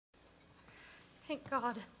Thank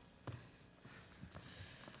God.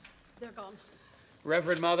 They're gone.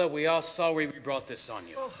 Reverend Mother, we are sorry we brought this on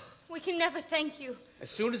you. Oh, we can never thank you. As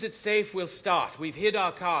soon as it's safe, we'll start. We've hid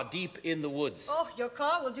our car deep in the woods. Oh, your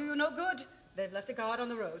car will do you no good. They've left a guard on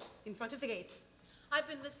the road, in front of the gate. I've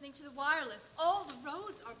been listening to the wireless. All the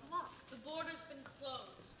roads are blocked. The border's been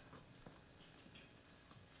closed.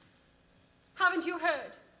 Haven't you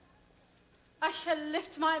heard? I shall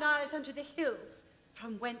lift mine eyes unto the hills,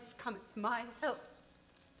 from whence cometh my help.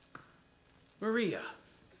 Maria,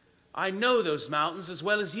 I know those mountains as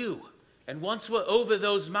well as you. And once we're over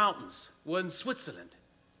those mountains, we're in Switzerland.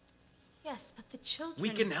 Yes, but the children... We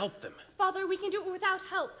can help them. Father, we can do it without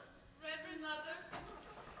help. Reverend Mother?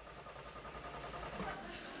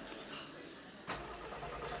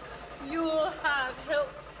 You'll have help.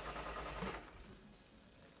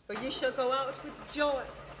 For you shall go out with joy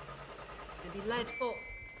and be led forth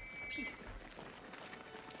peace.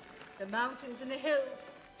 The mountains and the hills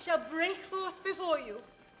shall break forth before you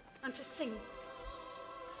unto singing.